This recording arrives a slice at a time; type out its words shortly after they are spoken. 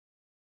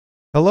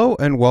Hello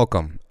and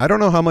welcome. I don't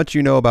know how much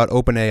you know about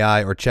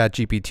OpenAI or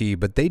ChatGPT,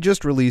 but they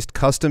just released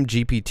custom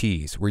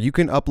GPTs where you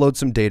can upload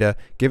some data,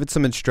 give it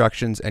some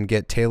instructions, and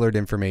get tailored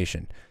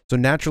information. So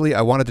naturally,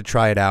 I wanted to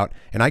try it out,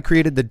 and I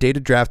created the Data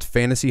Draft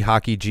Fantasy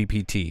Hockey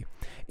GPT.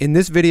 In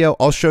this video,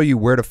 I'll show you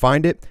where to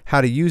find it,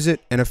 how to use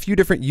it, and a few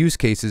different use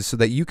cases so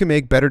that you can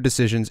make better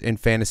decisions in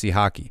fantasy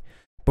hockey.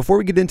 Before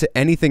we get into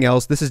anything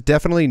else, this is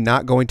definitely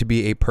not going to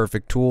be a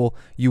perfect tool.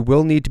 You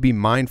will need to be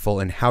mindful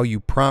in how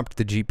you prompt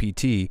the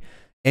GPT,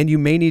 and you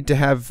may need to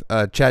have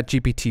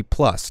ChatGPT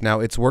Plus. Now,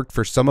 it's worked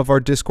for some of our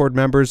Discord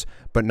members,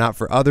 but not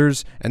for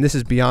others, and this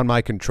is beyond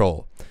my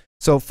control.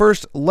 So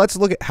first, let's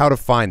look at how to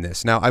find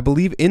this. Now, I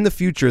believe in the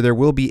future there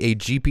will be a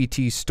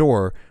GPT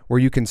store where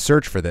you can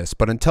search for this,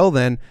 but until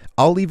then,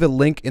 I'll leave a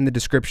link in the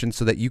description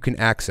so that you can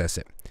access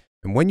it.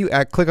 And when you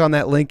click on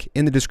that link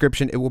in the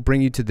description, it will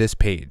bring you to this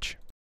page.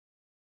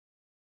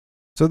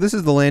 So this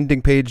is the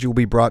landing page you'll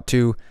be brought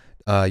to.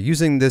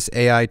 Using this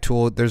AI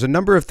tool, there's a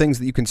number of things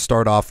that you can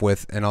start off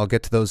with, and I'll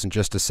get to those in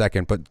just a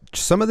second. But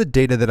some of the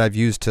data that I've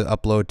used to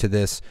upload to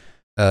this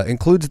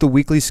includes the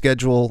weekly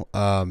schedule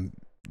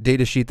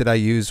data sheet that I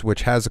use,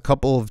 which has a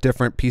couple of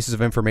different pieces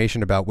of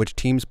information about which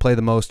teams play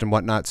the most and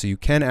whatnot, so you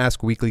can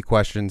ask weekly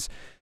questions.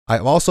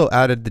 I've also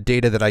added the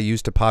data that I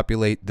use to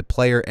populate the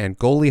player and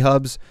goalie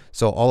hubs,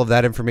 so all of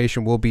that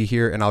information will be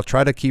here, and I'll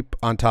try to keep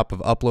on top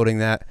of uploading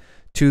that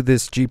to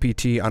this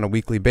GPT on a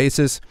weekly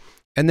basis.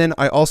 And then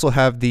I also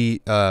have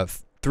the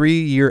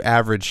 3-year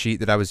average sheet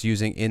that I was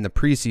using in the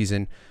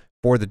preseason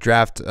for the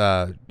draft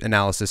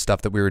analysis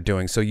stuff that we were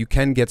doing. So you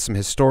can get some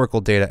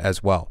historical data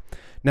as well.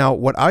 Now,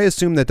 what I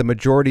assume that the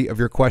majority of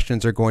your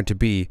questions are going to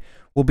be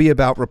will be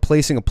about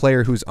replacing a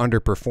player who's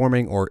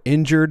underperforming or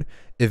injured,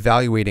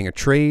 evaluating a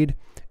trade,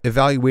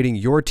 evaluating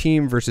your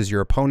team versus your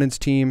opponent's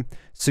team,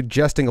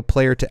 suggesting a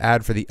player to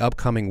add for the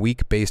upcoming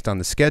week based on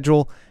the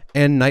schedule,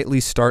 and nightly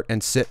start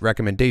and sit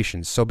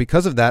recommendations. So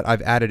because of that,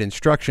 I've added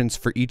instructions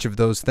for each of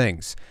those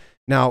things.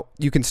 Now,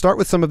 you can start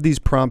with some of these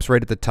prompts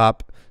right at the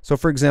top. So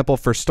for example,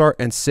 for start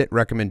and sit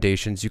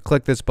recommendations, you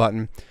click this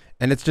button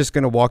and it's just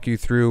going to walk you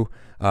through.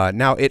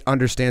 Now it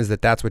understands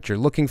that that's what you're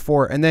looking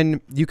for. And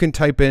then you can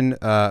type in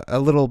a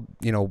little,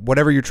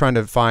 whatever you're trying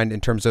to find in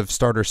terms of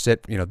start or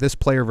sit, this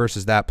player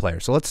versus that player.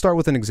 So let's start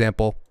with an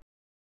example.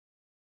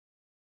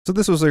 So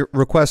this was a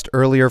request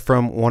earlier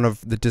from one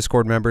of the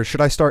Discord members.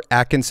 Should I start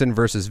Atkinson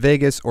versus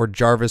Vegas or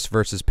Jarvis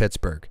versus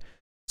Pittsburgh?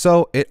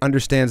 So it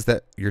understands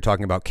that you're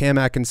talking about Cam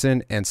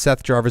Atkinson and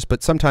Seth Jarvis,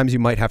 but sometimes you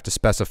might have to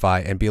specify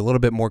and be a little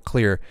bit more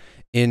clear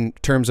in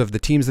terms of the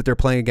teams that they're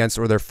playing against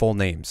or their full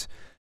names.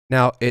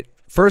 Now, it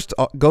first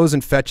goes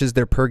and fetches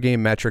their per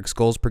game metrics,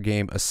 goals per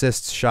game,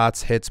 assists,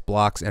 shots, hits,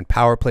 blocks, and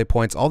power play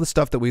points, all the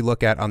stuff that we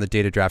look at on the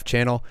Data Draft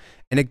channel,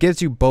 and it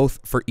gives you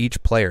both for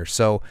each player.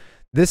 So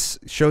this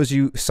shows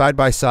you side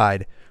by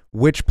side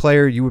which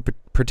player you would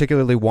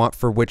particularly want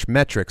for which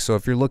metric. So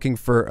if you're looking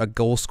for a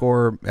goal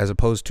scorer as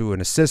opposed to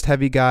an assist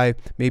heavy guy,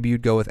 maybe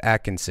you'd go with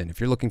Atkinson. If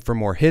you're looking for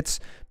more hits,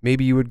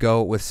 maybe you would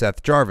go with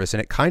Seth Jarvis.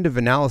 And it kind of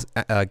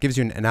gives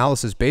you an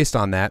analysis based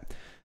on that.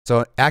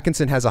 So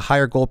Atkinson has a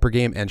higher goal per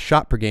game and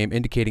shot per game,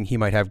 indicating he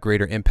might have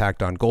greater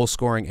impact on goal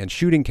scoring and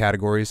shooting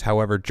categories.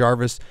 However,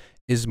 Jarvis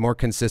is more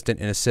consistent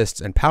in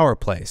assists and power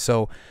play.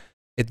 So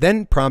it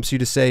then prompts you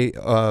to say,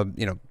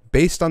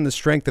 based on the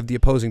strength of the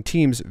opposing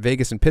teams,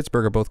 Vegas and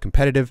Pittsburgh are both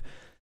competitive.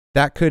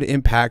 That could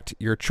impact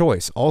your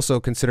choice. Also,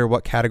 consider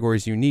what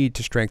categories you need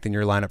to strengthen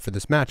your lineup for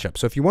this matchup.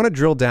 So if you want to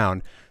drill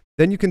down,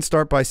 then you can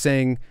start by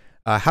saying,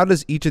 how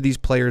does each of these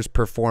players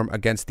perform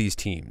against these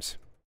teams?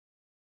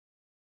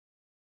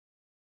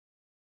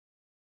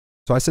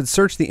 So I said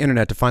search the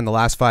internet to find the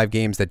last 5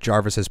 games that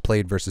Jarvis has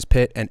played versus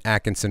Pitt and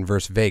Atkinson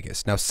versus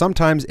Vegas. Now,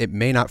 sometimes it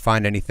may not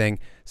find anything.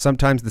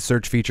 Sometimes the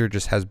search feature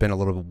just has been a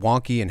little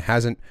wonky and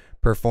hasn't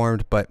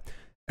performed, but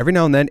every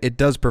now and then it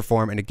does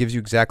perform and it gives you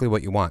exactly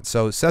what you want.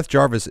 So Seth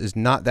Jarvis is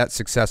not that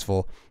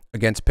successful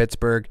against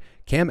Pittsburgh.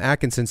 Cam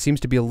Atkinson seems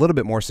to be a little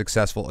bit more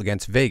successful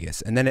against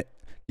Vegas. And then it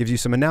gives you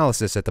some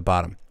analysis at the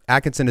bottom.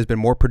 Atkinson has been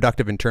more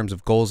productive in terms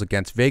of goals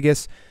against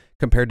Vegas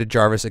compared to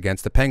Jarvis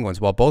against the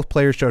Penguins. While both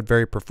players showed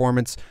varied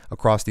performance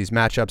across these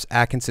matchups,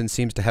 Atkinson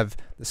seems to have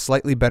a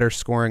slightly better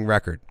scoring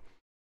record.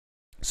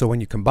 So when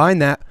you combine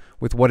that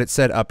with what it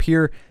said up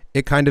here,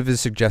 it kind of is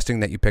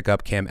suggesting that you pick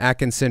up Cam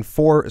Atkinson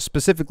for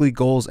specifically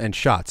goals and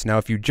shots. Now,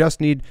 if you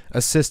just need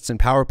assists and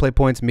power play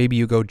points, maybe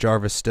you go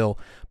Jarvis still.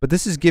 But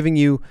this is giving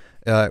you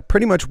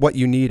pretty much what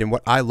you need and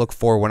what I look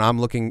for when I'm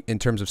looking in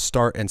terms of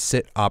start and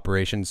sit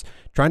operations,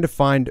 trying to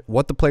find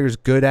what the player's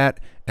good at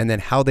and then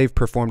how they've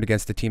performed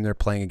against the team they're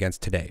playing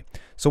against today.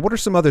 So what are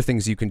some other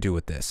things you can do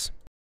with this?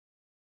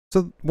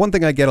 So one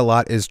thing I get a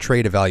lot is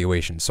trade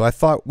evaluation. So I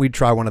thought we'd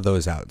try one of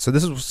those out. So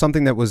this is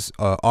something that was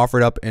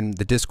offered up in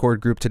the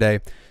Discord group today.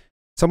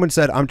 Someone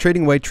said, I'm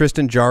trading away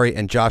Tristan Jarry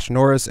and Josh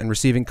Norris and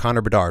receiving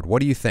Connor Bedard.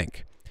 What do you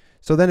think?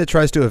 So then it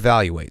tries to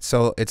evaluate.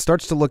 So it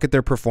starts to look at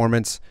their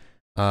performance.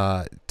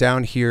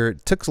 Down here,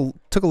 took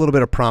a little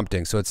bit of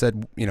prompting. So it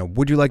said,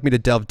 would you like me to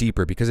delve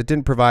deeper? Because it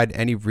didn't provide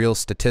any real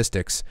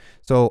statistics.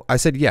 So I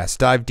said, yes,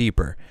 dive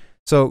deeper.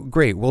 So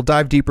great, we'll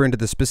dive deeper into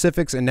the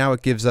specifics, and now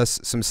it gives us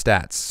some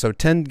stats. So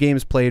 10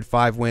 games played,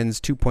 5 wins,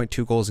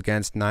 2.2 goals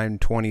against,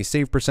 920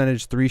 save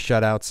percentage, 3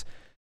 shutouts,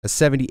 a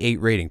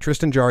 78 rating.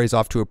 Tristan Jarry is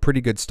off to a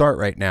pretty good start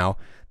right now,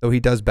 though he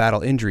does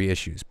battle injury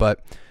issues. But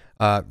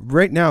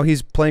right now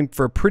he's playing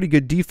for a pretty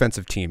good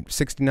defensive team,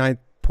 69.7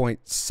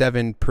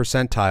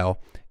 percentile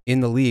in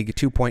the league,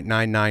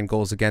 2.99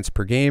 goals against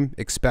per game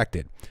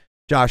expected.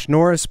 Josh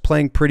Norris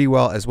playing pretty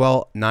well as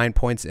well, 9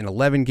 points in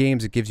 11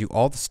 games. It gives you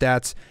all the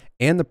stats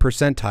and the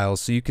percentiles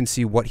so you can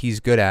see what he's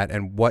good at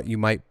and what you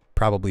might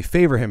probably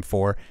favor him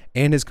for,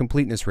 and his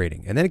completeness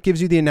rating. And then it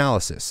gives you the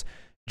analysis.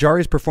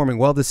 Jarry is performing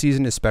well this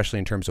season, especially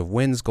in terms of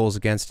wins, goals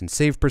against, and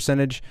save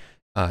percentage.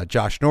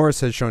 Josh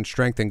Norris has shown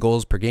strength in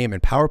goals per game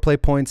and power play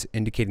points,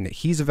 indicating that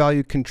he's a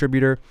valued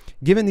contributor.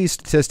 Given these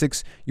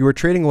statistics, you are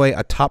trading away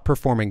a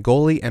top-performing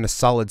goalie and a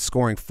solid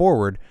scoring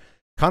forward.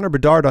 Connor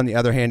Bedard, on the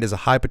other hand, is a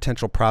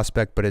high-potential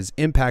prospect, but his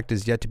impact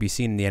is yet to be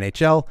seen in the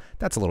NHL.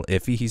 That's a little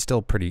iffy. He's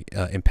still pretty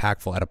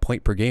impactful at a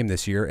point per game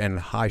this year and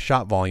a high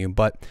shot volume,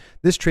 but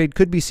this trade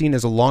could be seen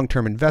as a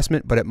long-term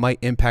investment, but it might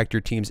impact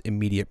your team's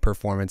immediate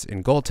performance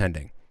in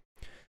goaltending.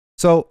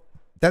 So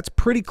that's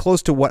pretty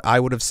close to what I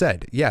would have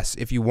said. Yes,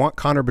 if you want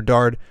Connor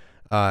Bedard,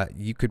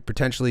 you could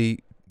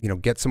potentially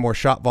get some more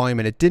shot volume,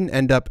 and it didn't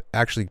end up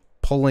actually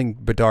pulling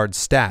Bedard's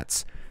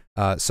stats.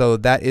 So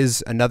that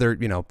is another,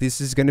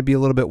 this is going to be a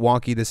little bit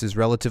wonky. This is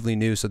relatively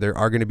new, so there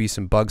are going to be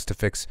some bugs to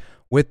fix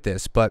with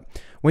this. But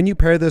when you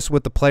pair this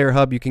with the Player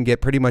Hub, you can get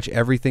pretty much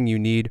everything you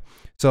need.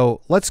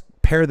 So let's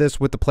pair this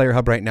with the Player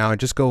Hub right now and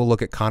just go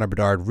look at Connor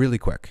Bedard really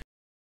quick.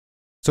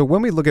 So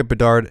when we look at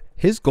Bedard,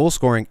 his goal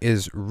scoring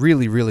is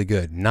really, really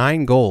good.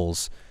 9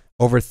 goals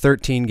over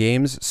 13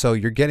 games. So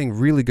you're getting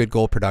really good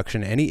goal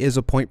production, and he is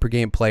a point per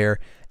game player,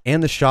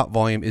 and the shot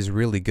volume is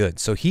really good.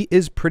 So he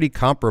is pretty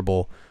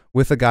comparable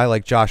with a guy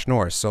like Josh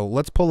Norris. So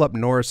let's pull up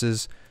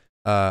Norris's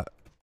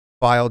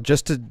file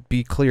just to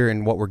be clear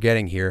in what we're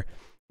getting here.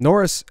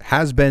 Norris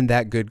has been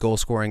that good goal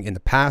scoring in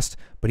the past,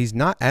 but he's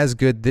not as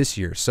good this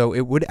year. So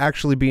it would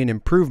actually be an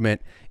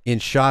improvement in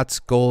shots,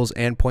 goals,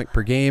 and point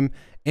per game,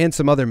 and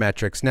some other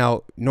metrics.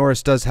 Now,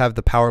 Norris does have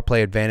the power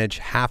play advantage,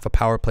 half a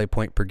power play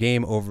point per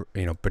game over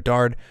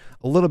Bedard,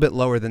 a little bit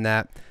lower than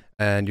that.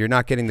 And you're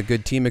not getting the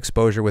good team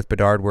exposure with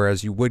Bedard,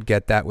 whereas you would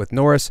get that with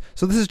Norris.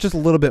 So this is just a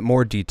little bit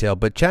more detail,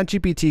 but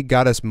ChatGPT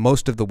got us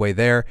most of the way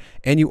there,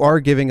 and you are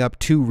giving up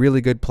 2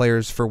 really good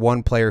players for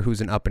one player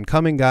who's an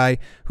up-and-coming guy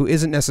who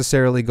isn't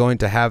necessarily going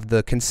to have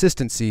the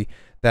consistency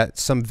that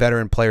some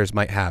veteran players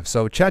might have.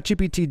 So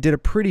ChatGPT did a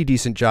pretty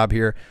decent job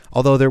here,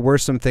 although there were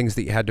some things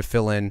that you had to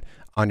fill in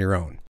on your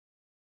own.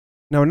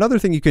 Now, another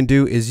thing you can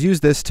do is use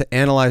this to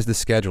analyze the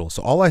schedule.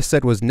 So all I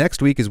said was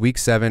next week is week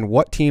 7.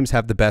 What teams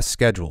have the best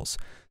schedules?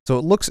 So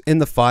it looks in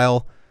the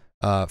file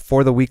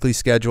for the weekly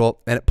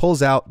schedule, and it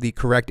pulls out the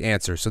correct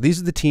answer. So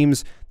these are the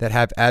teams that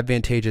have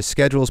advantageous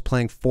schedules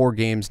playing 4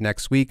 games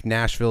next week: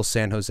 Nashville,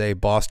 San Jose,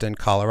 Boston,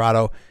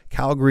 Colorado,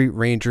 Calgary,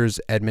 Rangers,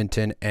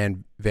 Edmonton,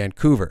 and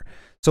Vancouver.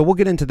 So we'll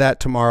get into that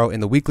tomorrow in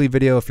the weekly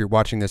video. If you're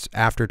watching this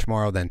after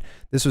tomorrow, then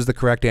this was the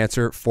correct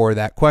answer for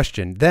that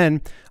question.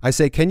 Then I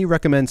say, can you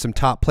recommend some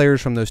top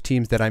players from those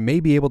teams that I may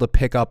be able to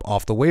pick up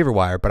off the waiver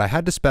wire? But I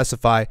had to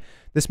specify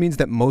this means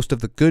that most of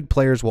the good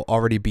players will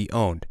already be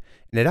owned.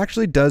 And it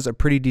actually does a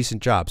pretty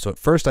decent job. So it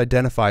first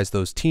identifies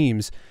those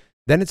teams,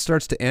 then it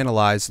starts to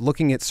analyze,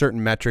 looking at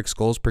certain metrics: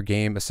 goals per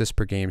game, assists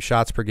per game,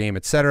 shots per game,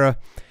 etc.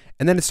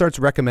 And then it starts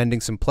recommending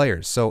some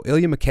players. So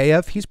Ilya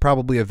Mikheyev, he's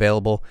probably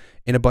available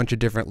in a bunch of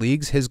different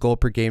leagues. His goal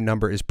per game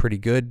number is pretty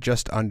good,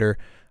 just under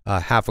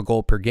half a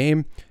goal per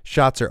game.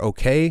 Shots are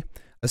okay.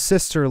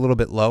 Assists are a little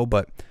bit low,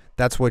 but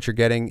that's what you're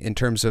getting in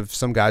terms of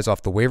some guys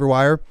off the waiver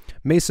wire.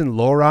 Mason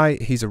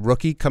Lohrei, he's a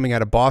rookie coming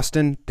out of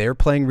Boston. They're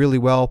playing really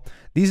well.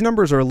 These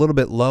numbers are a little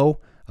bit low,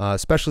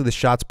 especially the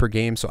shots per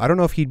game. So I don't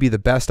know if he'd be the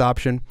best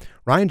option.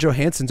 Ryan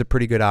Johansson's a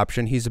pretty good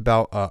option. He's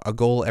about a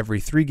goal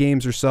every 3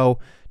 games or so,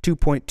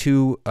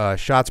 2.2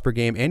 shots per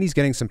game, and he's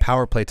getting some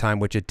power play time,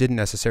 which it didn't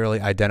necessarily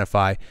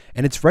identify.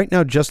 And it's right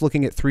now just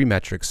looking at 3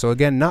 metrics. So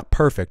again, not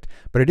perfect,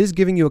 but it is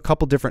giving you a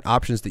couple different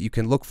options that you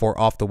can look for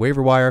off the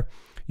waiver wire.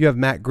 You have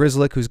Matt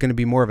Grzelcyk, who's going to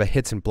be more of a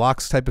hits and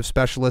blocks type of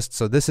specialist,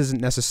 so this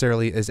isn't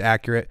necessarily as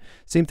accurate.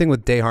 Same thing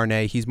with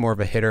Desharnais. He's more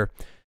of a hitter.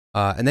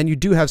 And then you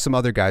do have some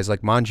other guys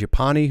like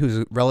Mangiapane, who's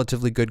a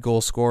relatively good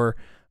goal scorer.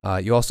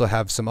 You also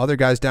have some other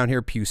guys down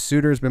here. Pius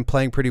Suter's been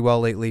playing pretty well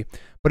lately,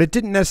 but it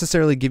didn't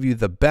necessarily give you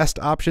the best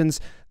options,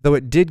 though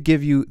it did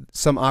give you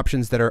some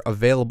options that are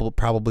available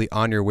probably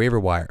on your waiver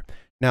wire.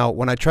 Now,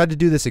 when I tried to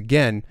do this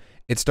again,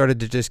 it started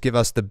to just give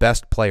us the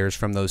best players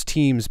from those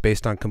teams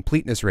based on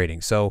completeness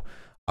rating. So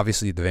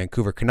obviously the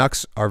Vancouver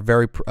Canucks are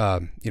very,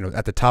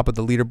 at the top of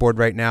the leaderboard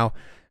right now.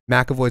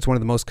 McAvoy's one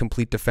of the most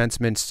complete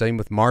defensemen. Same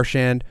with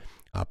Marchand.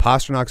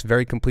 Pasternak's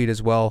very complete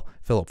as well.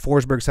 Philip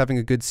Forsberg's having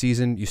a good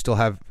season. You still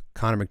have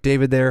Connor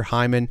McDavid there,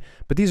 Hyman,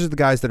 but these are the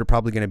guys that are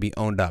probably going to be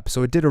owned up.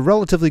 So it did a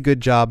relatively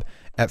good job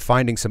at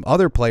finding some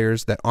other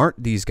players that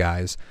aren't these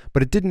guys,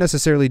 but it didn't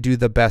necessarily do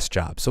the best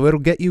job. So it'll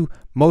get you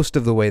most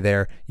of the way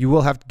there. You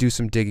will have to do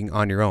some digging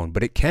on your own,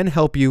 but it can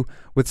help you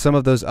with some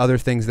of those other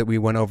things that we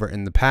went over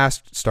in the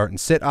past, start and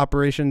sit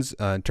operations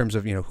in terms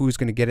of, who's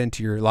going to get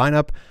into your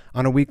lineup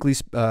on a weekly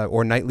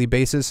or nightly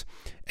basis.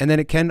 And then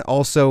it can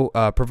also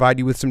provide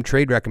you with some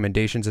trade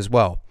recommendations as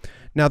well.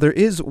 Now, there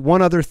is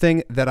one other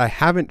thing that I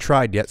haven't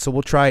tried yet, so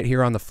we'll try it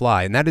here on the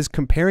fly, and that is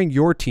comparing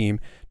your team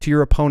to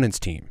your opponent's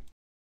team.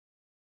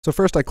 So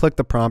first I click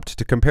the prompt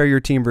to compare your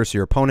team versus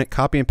your opponent,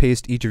 copy and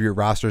paste each of your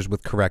rosters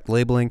with correct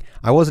labeling.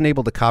 I wasn't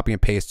able to copy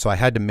and paste, so I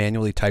had to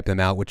manually type them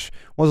out, which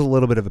was a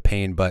little bit of a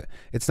pain, but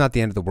it's not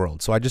the end of the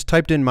world. So I just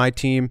typed in my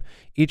team,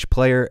 each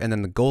player, and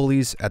then the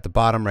goalies at the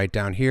bottom right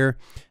down here.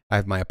 I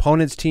have my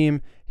opponent's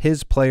team,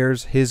 his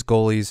players, his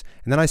goalies,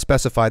 and then I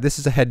specify this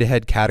is a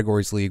head-to-head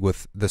categories league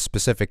with the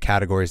specific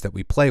categories that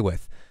we play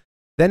with.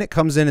 Then it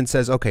comes in and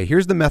says, okay,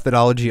 here's the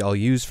methodology I'll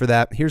use for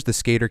that. Here's the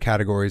skater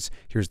categories.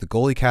 Here's the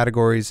goalie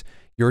categories,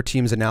 your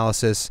team's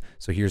analysis.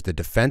 So here's the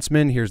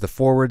defensemen, here's the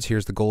forwards,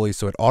 here's the goalies.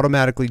 So it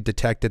automatically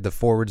detected the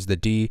forwards, the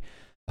D,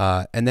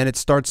 and then it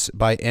starts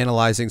by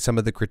analyzing some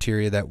of the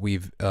criteria that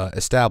we've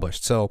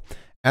established. So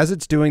as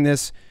it's doing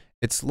this,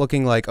 it's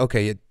looking like,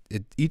 okay,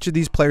 each of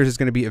these players is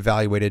going to be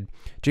evaluated.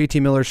 JT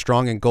Miller,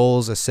 strong in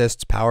goals,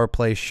 assists, power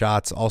play,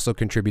 shots, also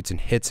contributes in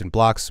hits and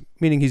blocks,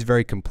 meaning he's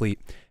very complete.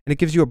 And it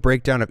gives you a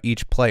breakdown of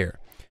each player.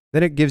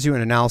 Then it gives you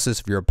an analysis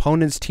of your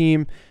opponent's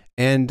team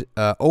and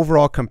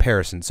overall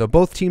comparison. So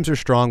both teams are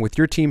strong, with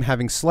your team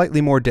having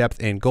slightly more depth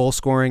in goal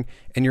scoring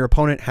and your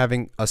opponent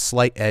having a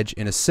slight edge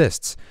in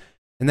assists.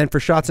 And then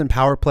for shots and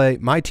power play,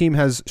 my team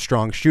has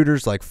strong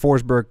shooters like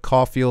Forsberg,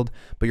 Caulfield,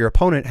 but your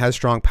opponent has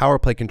strong power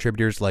play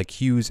contributors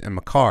like Hughes and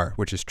Makar,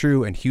 which is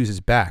true, and Hughes is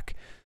back.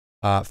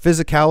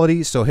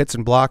 Physicality, so hits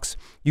and blocks,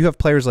 you have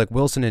players like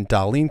Wilson and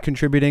Dahlin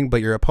contributing,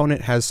 but your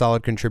opponent has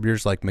solid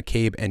contributors like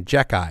McCabe and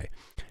Jekai.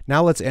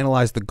 Now let's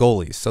analyze the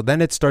goalies. So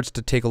then it starts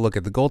to take a look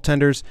at the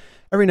goaltenders.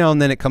 Every now and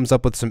then it comes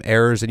up with some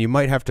errors, and you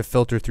might have to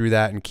filter through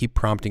that and keep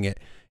prompting it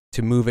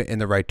to move it in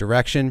the right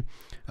direction.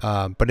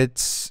 But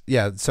it's,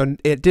 yeah, so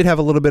it did have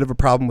a little bit of a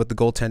problem with the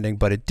goaltending,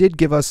 but it did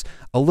give us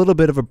a little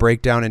bit of a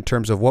breakdown in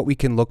terms of what we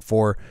can look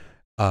for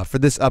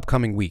this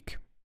upcoming week.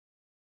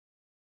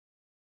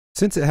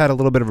 Since it had a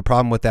little bit of a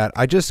problem with that,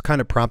 I just kind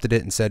of prompted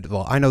it and said,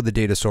 well, I know the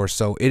data source,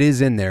 so it is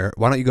in there.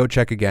 Why don't you go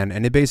check again?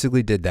 And it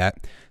basically did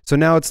that. So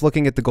now it's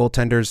looking at the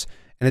goaltenders,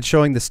 and it's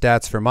showing the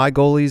stats for my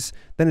goalies.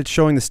 Then it's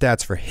showing the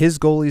stats for his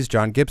goalies.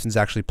 John Gibson's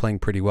actually playing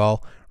pretty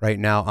well right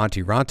now.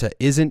 Antti Ranta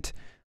isn't.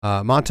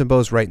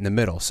 Montembeau's right in the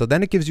middle. So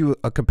then it gives you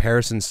a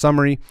comparison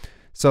summary.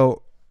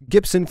 So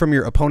Gibson from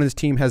your opponent's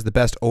team has the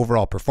best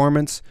overall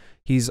performance.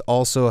 He's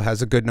also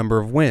has a good number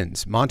of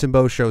wins.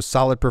 Montembeau shows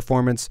solid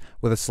performance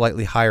with a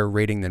slightly higher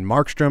rating than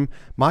Markstrom.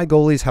 My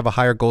goalies have a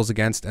higher goals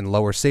against and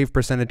lower save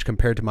percentage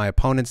compared to my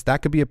opponents.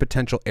 That could be a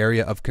potential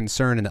area of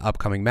concern in the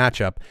upcoming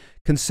matchup.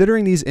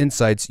 Considering these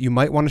insights, you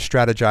might want to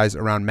strategize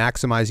around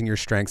maximizing your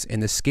strengths in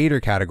the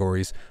skater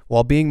categories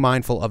while being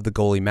mindful of the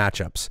goalie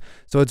matchups.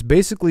 So it's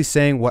basically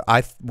saying what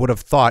I would have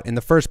thought in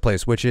the first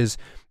place, which is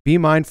be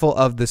mindful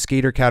of the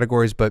skater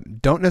categories,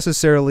 but don't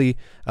necessarily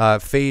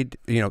fade,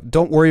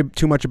 don't worry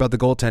too much about the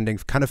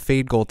goaltending, kind of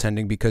fade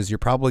goaltending, because you're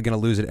probably going to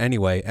lose it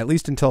anyway, at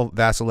least until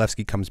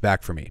Vasilevsky comes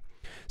back for me.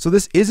 So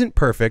this isn't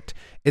perfect.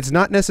 It's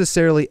not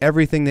necessarily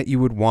everything that you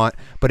would want,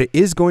 but it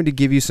is going to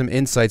give you some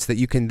insights that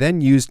you can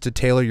then use to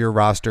tailor your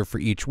roster for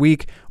each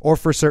week or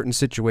for certain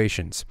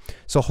situations.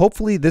 So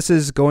hopefully this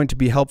is going to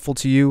be helpful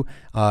to you.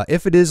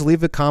 If it is,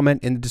 leave a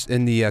comment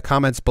in the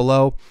comments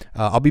below.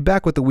 I'll be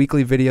back with the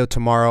weekly video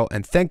tomorrow,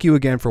 and thank you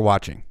again for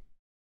watching.